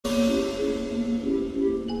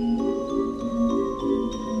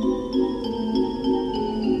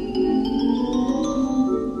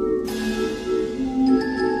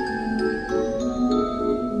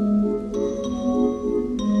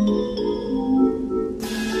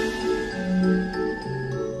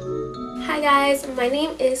guys, my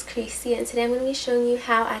name is Chrissy and today I'm going to be showing you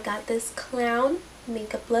how I got this clown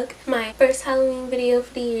makeup look. My first Halloween video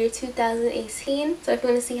for the year 2018. So if you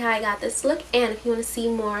want to see how I got this look and if you want to see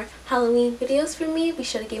more Halloween videos from me, be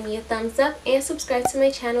sure to give me a thumbs up and subscribe to my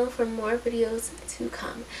channel for more videos to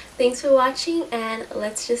come. Thanks for watching and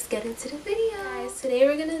let's just get into the video. Guys, today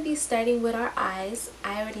we're going to be starting with our eyes.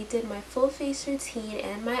 I already did my full face routine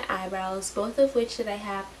and my eyebrows, both of which that I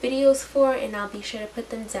have videos for, and I'll be sure to put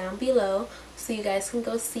them down below so you guys can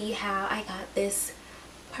go see how I got this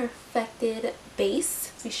perfected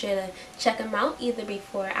base. Be sure to check them out either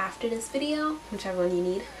before or after this video, whichever one you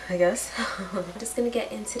need, I guess. I'm just gonna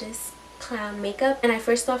get into this clown makeup, and I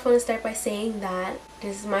first off want to start by saying that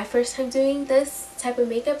this is my first time doing this type of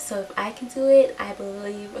makeup, so if I can do it, I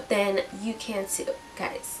believe then you can too,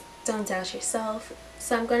 guys. Don't doubt yourself.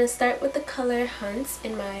 So I'm going to start with the color Hunts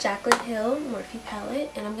in my JACLYN Hill Morphe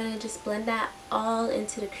palette, and I'm going to just blend that all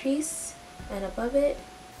into the crease and above it.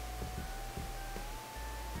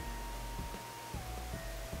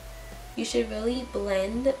 You should really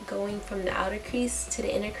blend going from the outer crease to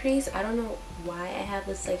the inner crease. I don't know why I have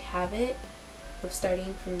this habit of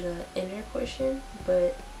starting from the inner portion,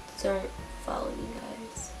 but don't follow me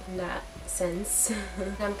guys in that sense.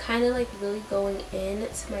 I'm kind of really going in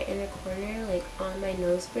to my inner corner, on my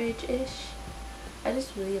nose bridge ish. I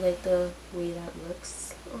just really like the way that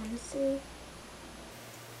looks, honestly.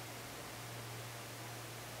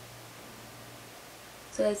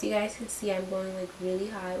 So as you guys can see, I'm going really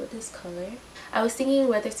high with this color. I was thinking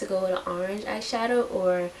whether to go with an orange eyeshadow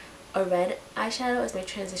or a red eyeshadow as my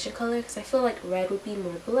transition color, because I feel like red would be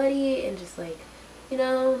more bloody and just you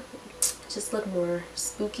know, just look more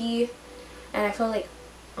spooky. And I feel like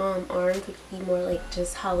orange would be more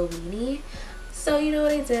just Halloween-y. So you know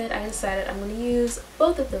what I did? I decided I'm going to use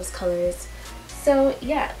both of those colors. So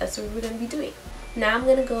yeah, that's what we're going to be doing. Now I'm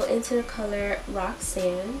going to go into the color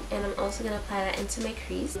Roxanne, and I'm also going to apply that into my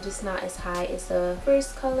crease. Just not as high as the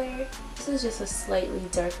first color. This is just a slightly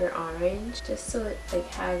darker orange, just so it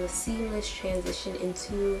has a seamless transition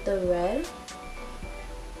into the red.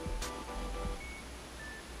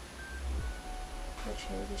 The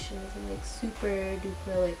transition isn't super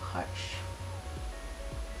duper harsh.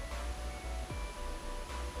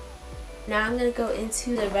 Now I'm going to go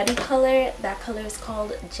into the reddy color. That color is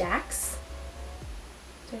called Jax.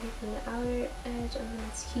 Starting from the outer edge, I'm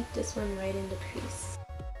going to keep this one right in the crease.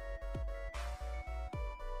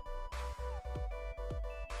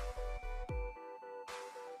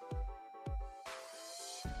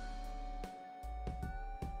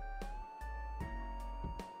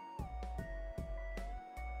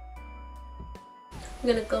 I'm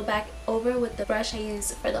going to go back over with the brush I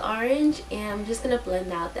used for the orange, and I'm just going to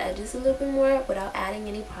blend out the edges a little bit more without adding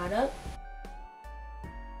any product.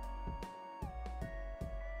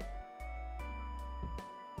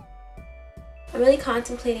 I'm really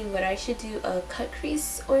contemplating whether I should do a cut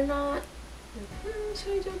crease or not.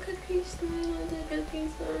 Should I do a cut crease? No, I don't do a cut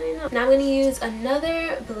crease. No. Now I'm going to use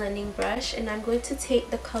another blending brush, and I'm going to take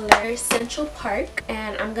the color Central Park,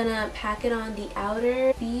 and I'm going to pack it on the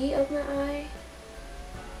outer V of my eye.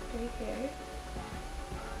 Right here.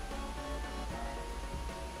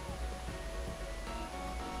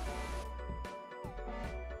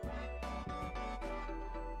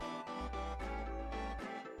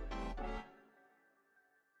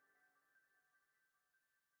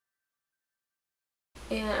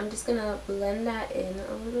 And I'm just gonna blend that in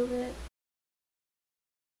a little bit.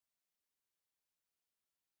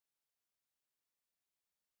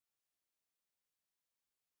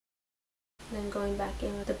 Then going back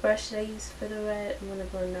in with the brush that I used for the red, I'm gonna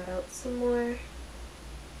blend that out some more.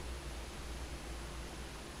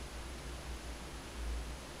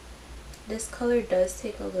 This color does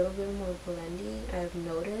take a little bit more blending, I've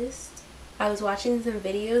noticed. I was watching some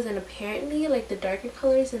videos, and apparently the darker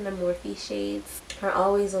colors in the Morphe shades are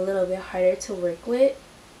always a little bit harder to work with,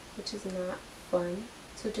 which is not fun.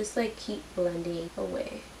 So just keep blending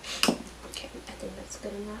away. Okay, I think that's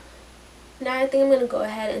good enough. Now I think I'm going to go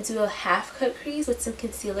ahead and do a half cut crease with some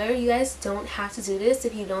concealer. You guys don't have to do this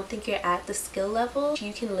if you don't think you're at the skill level.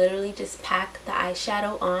 You can literally just pack the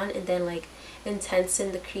eyeshadow on and then intense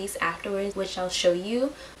in the crease afterwards, which I'll show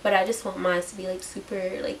you. But I just want mine to be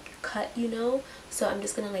super cut, you know. So I'm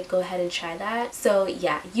just gonna go ahead and try that. So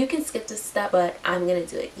yeah, you can skip this step, but I'm gonna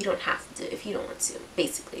do it. You don't have to do it if you don't want to,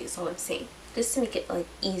 basically is all I'm saying. Just to make it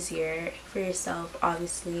easier for yourself,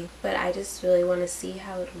 obviously. But I just really want to see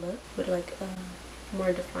how it looks with a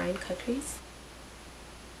more defined cut crease.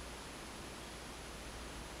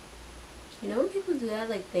 You know when people do that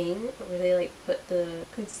thing where they put the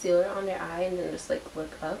concealer on their eye and then just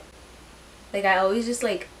look up? Like, I always just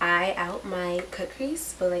like eye out my cut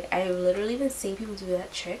crease, but like I've literally been seeing people do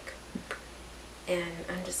that trick and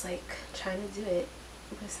I'm just like trying to do it,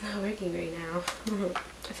 but it's not working right now.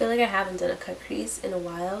 I feel like I haven't done a cut crease in a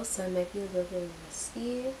while, so I might be a little bit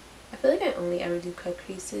rusty. I feel like I only ever do cut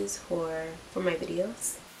creases for my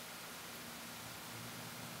videos.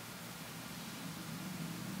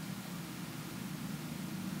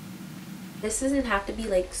 This doesn't have to be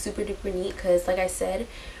like super duper neat because like I said,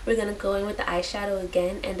 we're gonna go in with the eyeshadow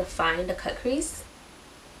again and define the cut crease.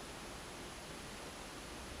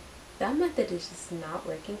 That method is just not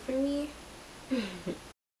working for me.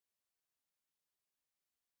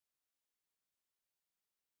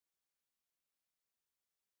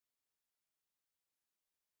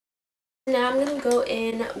 Now I'm gonna go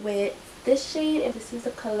in with this shade, and this is the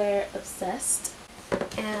color Obsessed,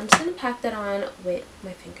 and I'm just gonna pack that on with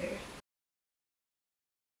my finger.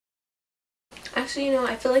 Actually, you know,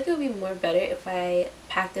 I feel like it would be more better if I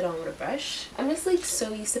packed it on with a brush. I'm just like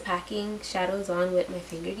so used to packing shadows on with my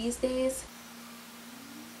finger these days.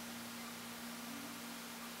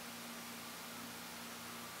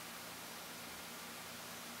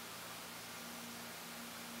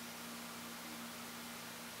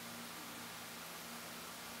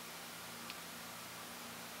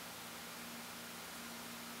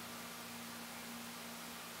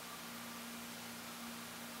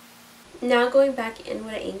 Now going back in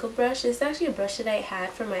with an angle brush. This is actually a brush that I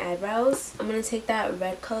had for my eyebrows. I'm going to take that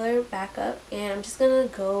red color back up and I'm just going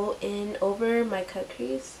to go in over my cut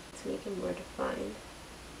crease to make it more defined.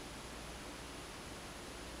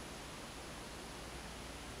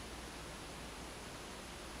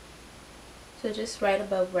 So just right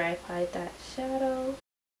above where I applied that shadow.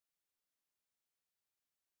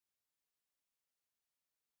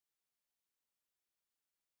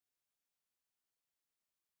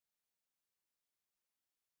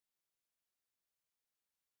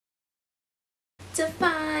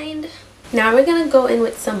 Defined. Now we're gonna go in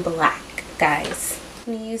with some black, guys.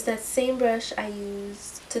 I'm gonna use that same brush I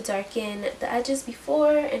used to darken the edges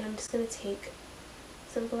before, and I'm just gonna take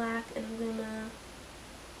some black and I'm gonna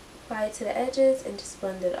apply it to the edges and just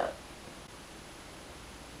blend it up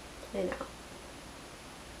and out.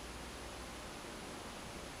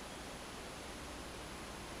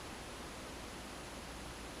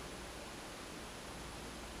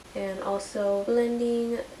 And also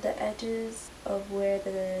blending the edges of where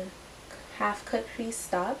the half cut crease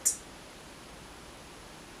stopped.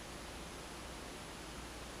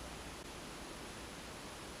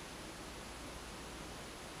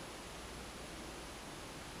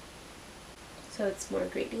 So it's more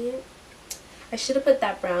gradient. I should have put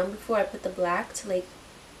that brown before I put the black to like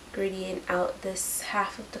gradient out this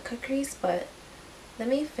half of the cut crease, but let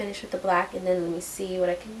me finish with the black and then let me see what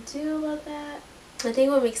I can do about that. I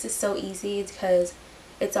think what makes it so easy is because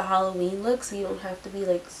it's a Halloween look, so you don't have to be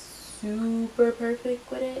like super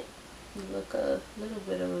perfect with it. You look a little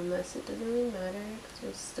bit of a mess, it doesn't really matter because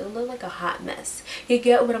you still look like a hot mess. You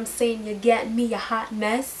get what I'm saying? You get me? A hot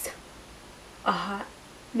mess? A hot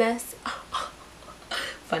mess?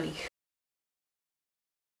 Funny.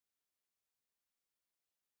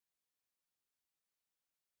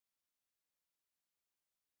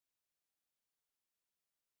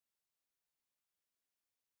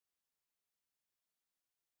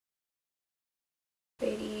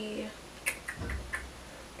 Pretty.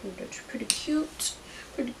 That's pretty cute.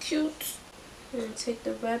 Pretty cute. I'm gonna take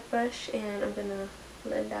the red brush and I'm gonna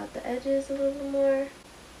blend out the edges a little more.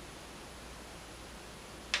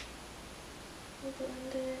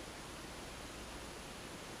 Blend it.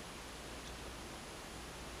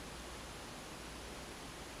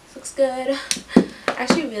 This looks good. I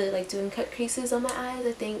actually really like doing cut creases on my eyes.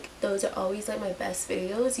 I think those are always like my best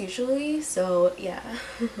videos usually. So yeah,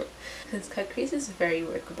 this cut crease is very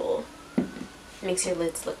workable. It makes your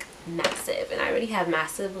lids look massive, and I already have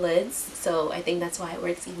massive lids, so I think that's why it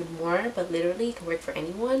works even more, but literally it can work for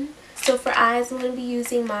anyone. So for eyes, I'm going to be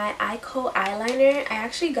using my EYEKO eyeliner. I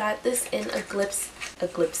actually got this in a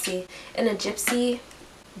gypsy.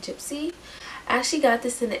 I actually got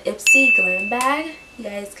this in an Ipsy glam bag. You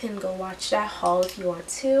guys can go watch that haul if you want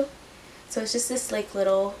to. So it's just this like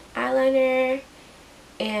little eyeliner,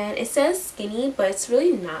 and it says skinny, but it's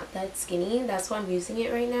really not that skinny. That's why I'm using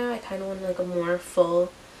it right now. I kind of want like a more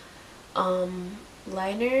full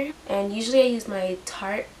liner, and usually I use my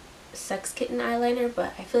Tarte Sex Kitten eyeliner,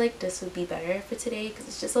 but I feel like this would be better for today because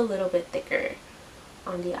it's just a little bit thicker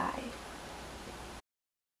on the eye.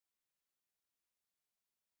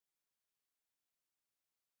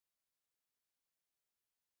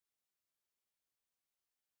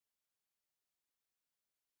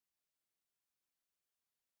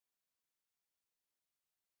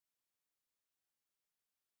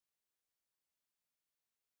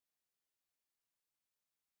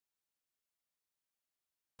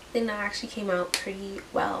 I think that actually came out pretty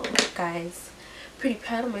well, guys. Pretty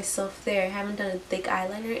proud of myself there. I haven't done a thick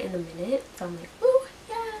eyeliner in a minute, so I'm like, ooh,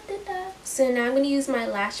 yeah, I did that. So now I'm going to use my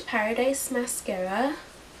Lash Paradise mascara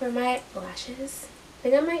for my lashes. I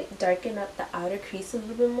think I might darken up the outer crease a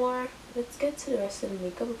little bit more. Let's get to the rest of the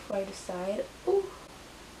makeup before I decide. Ooh.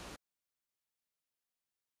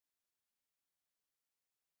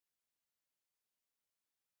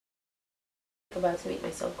 About to make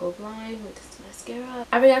myself go blind with this mascara.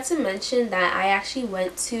 I forgot to mention that I actually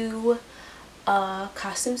went to a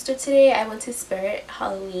costume store today. I went to Spirit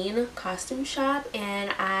Halloween costume shop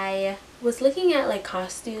and I was looking at like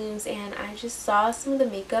costumes and I just saw some of the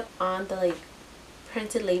makeup on the like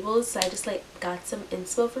printed labels, so I just like got some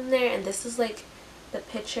inspo from there, and this is like the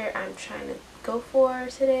picture I'm trying to go for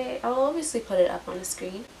today. I'll obviously put it up on the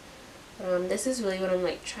screen, but this is really what I'm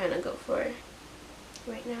like trying to go for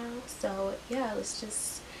right now. So yeah, let's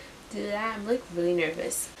just do that. I'm like really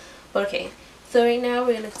nervous, but okay. So right now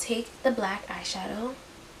we're going to take the black eyeshadow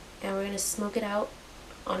and we're going to smoke it out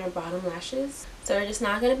on our bottom lashes. So we're just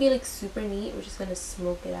not going to be like super neat, we're just going to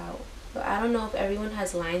smoke it out. But I don't know if everyone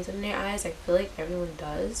has lines in their eyes. I feel like everyone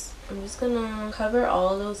does. I'm just going to cover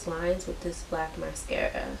all those lines with this black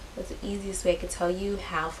mascara. That's the easiest way I could tell you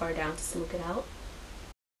how far down to smoke it out.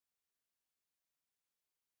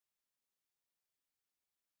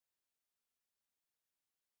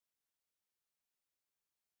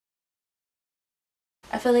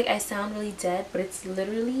 I feel like I sound really dead, but it's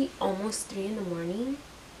literally almost 3 in the morning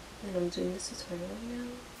and I'm doing this tutorial right now.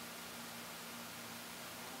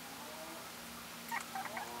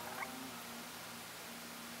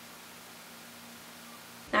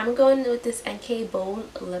 Now I'm going with this NK Bold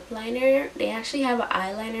lip liner. They actually have an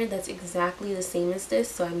eyeliner that's exactly the same as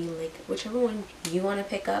this, so I mean like whichever one you want to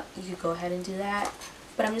pick up, you could go ahead and do that.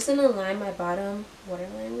 But I'm just going to line my bottom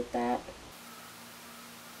waterline with that.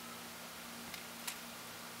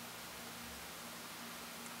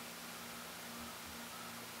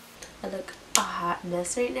 I look a hot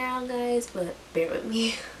mess right now, guys, but bear with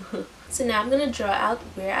me. So now I'm going to draw out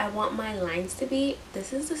where I want my lines to be.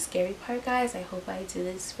 This is the scary part, guys. I hope I do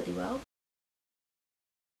this really well.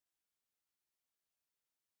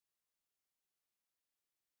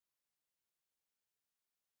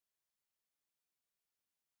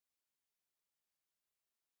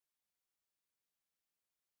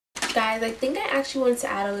 Guys, I think I actually wanted to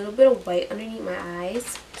add a little bit of white underneath my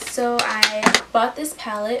eyes. So I bought this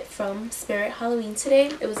palette from Spirit Halloween today.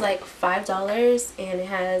 It was like $5 and it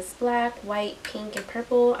has black, white, pink, and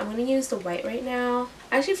purple. I'm going to use the white right now.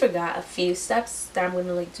 I actually forgot a few steps that I'm going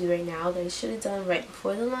to like do right now that I should have done right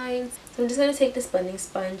before the lines. So I'm just going to take this blending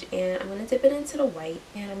sponge and I'm going to dip it into the white.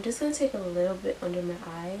 And I'm just going to take a little bit under my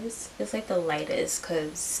eyes. Just like the lightest,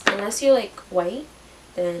 because unless you're like white,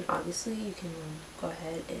 then obviously you can go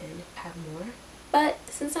ahead and have more. But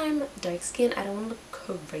since I'm dark skinned, I don't want to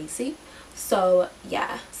look crazy. So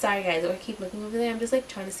yeah, sorry guys, if I keep looking over there, I'm just like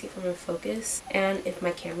trying to see if I'm in focus and if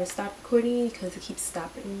my camera stopped recording because it keeps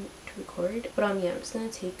stopping to record. But yeah, I'm just gonna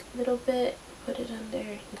take a little bit, put it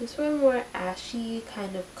under. Just for a more ashy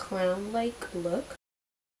kind of clown like look.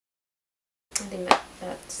 I think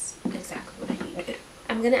that's exactly what I needed.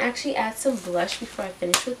 I'm gonna actually add some blush before I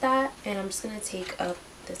finish with that, and I'm just gonna take up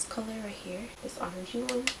this color right here, this orangey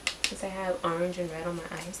one, since I have orange and red on my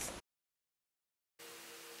eyes.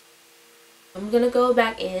 I'm gonna go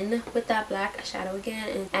back in with that black shadow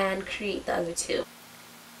again and create the other two.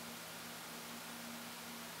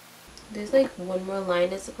 There's like one more line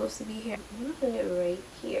that's supposed to be here. I'm gonna put it right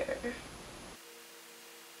here.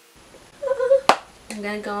 I'm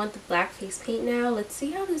gonna go with the black face paint now. Let's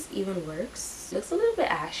see how this even works. It looks a little bit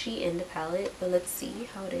ashy in the palette, but let's see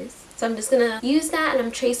how it is. So I'm just gonna use that and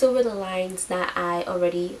I'm trace over the lines that I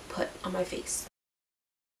already put on my face.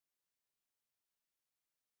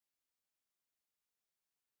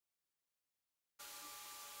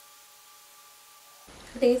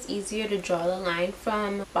 I think it's easier to draw the line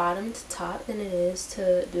from bottom to top than it is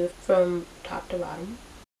to do it from top to bottom.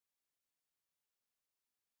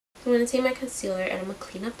 So I'm going to take my concealer and I'm going to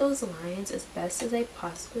clean up those lines as best as I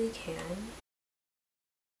possibly can.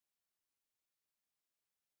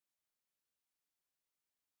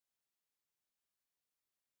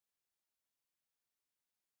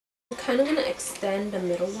 I'm kind of going to extend the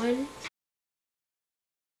middle one.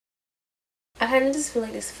 I kind of just feel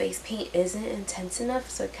like this face paint isn't intense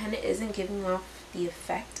enough, so it kind of isn't giving off the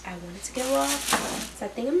effect I wanted to give off. So I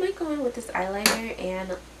think I might go in with this eyeliner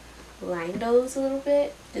and line those a little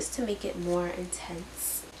bit just to make it more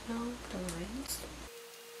intense, you know, the lines.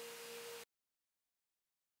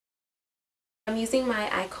 I'm using my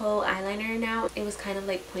EYEKO eyeliner now. It was kind of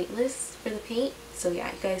like pointless for the paint. So yeah,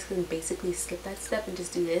 you guys can basically skip that step and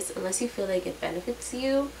just do this. Unless you feel like it benefits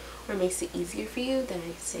you or makes it easier for you, then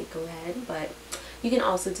I say go ahead. But you can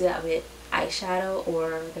also do that with eyeshadow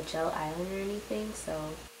or the gel eyeliner or anything. So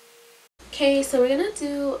okay, so we're gonna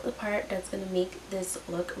do the part that's gonna make this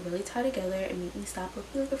look really tie together and make me stop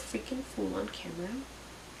looking like a freaking fool on camera.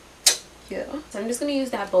 Yeah. So I'm just gonna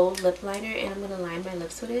use that bold lip liner and I'm gonna line my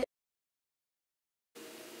lips with it.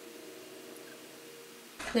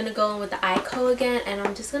 I'm gonna go in with the EYEKO again and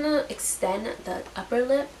I'm just gonna extend the upper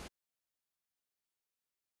lip.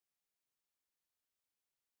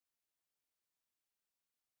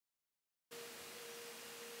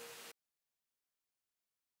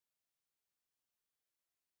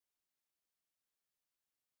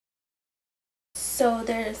 So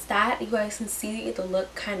there's that. You guys can see the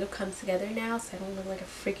look kind of comes together now, so I don't look like a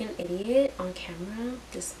freaking idiot on camera.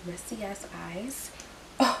 Just messy ass eyes.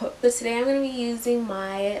 Oh, but today I'm going to be using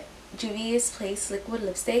my Juvia's Place liquid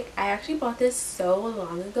lipstick. I actually bought this so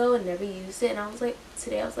long ago and never used it, and I was like,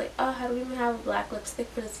 today I was like, oh, how do we even have a black lipstick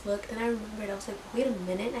for this look? Then I remembered, I was like, wait a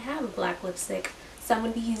minute, I have a black lipstick. So I'm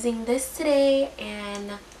going to be using this today,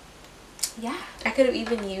 and yeah, I could have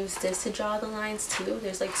even used this to draw the lines too.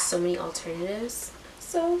 There's like so many alternatives.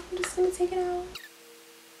 So I'm just gonna take it out.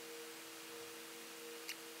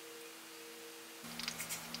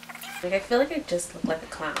 Like, I feel like I just look like a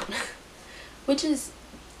clown. Which is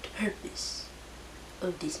the purpose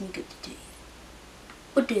of this makeup today.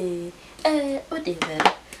 Whatever. I'm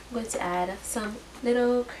going to add some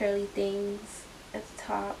little curly things at the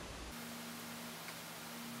top.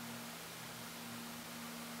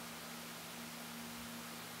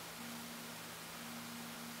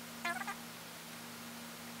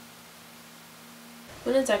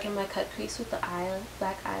 I'm going to darken my cut crease with the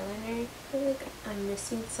black eyeliner. I feel like I'm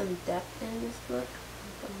missing some depth in this look.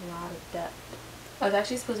 Like a lot of depth. I was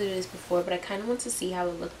actually supposed to do this before, but I kind of want to see how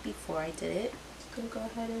it looked before I did it. Just going to go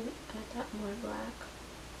ahead and add that more black.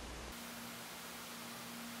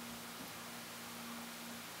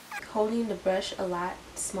 Holding the brush a lot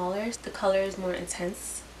smaller, the color is more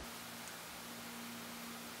intense.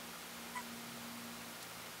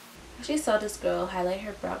 I actually saw this girl highlight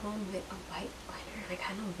her brow bone with a white liner, and I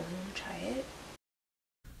kind of really want to try it.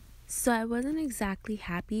 So I wasn't exactly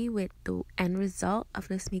happy with the end result of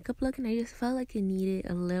this makeup look, and I just felt like it needed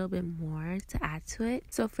a little bit more to add to it.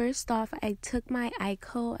 So first off, I took my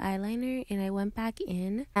EYEKO eyeliner and I went back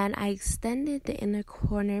in and I extended the inner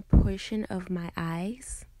corner portion of my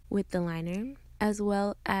eyes with the liner, as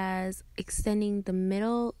well as extending the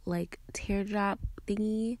middle like teardrop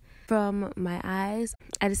thingy from my eyes.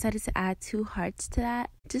 I decided to add 2 hearts to that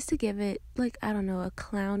just to give it, like, I don't know, a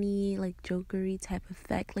clowny, like jokery type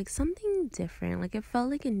effect, like something different. Like, it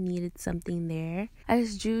felt like it needed something there. I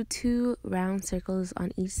just drew 2 round circles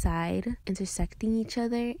on each side intersecting each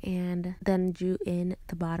other and then drew in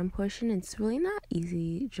the bottom portion. It's really not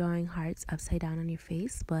easy drawing hearts upside down on your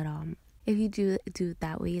face, but if you do it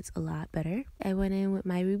that way, it's a lot better. I went in with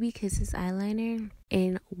my Ruby Kisses eyeliner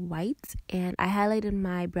in white and I highlighted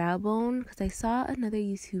my brow bone because I saw another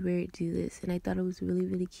YouTuber do this and I thought it was really,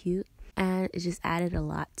 really cute. And it just added a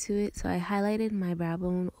lot to it. So I highlighted my brow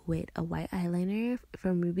bone with a white eyeliner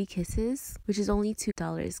from Ruby Kisses, which is only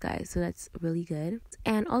 $2, guys. So that's really good.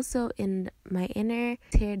 And also in my inner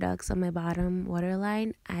tear ducts on my bottom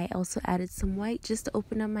waterline, I also added some white just to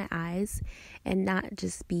open up my eyes and not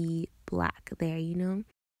just be black there, you know.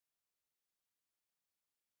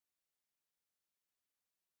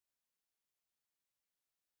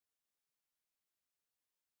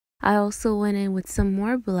 I also went in with some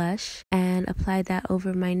more blush and applied that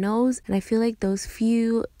over my nose, and I feel like those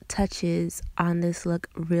few touches on this look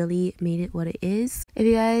really made it what it is. If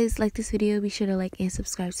you guys like this video, be sure to like and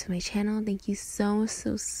subscribe to my channel. Thank you so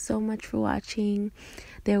much for watching.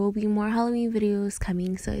 There will be more Halloween videos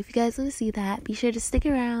coming, so if you guys want to see that, be sure to stick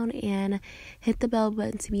around and hit the bell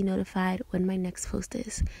button to be notified when my next post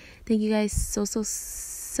is. Thank you guys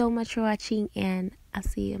so much for watching, and I'll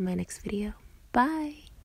see you in my next video. Bye.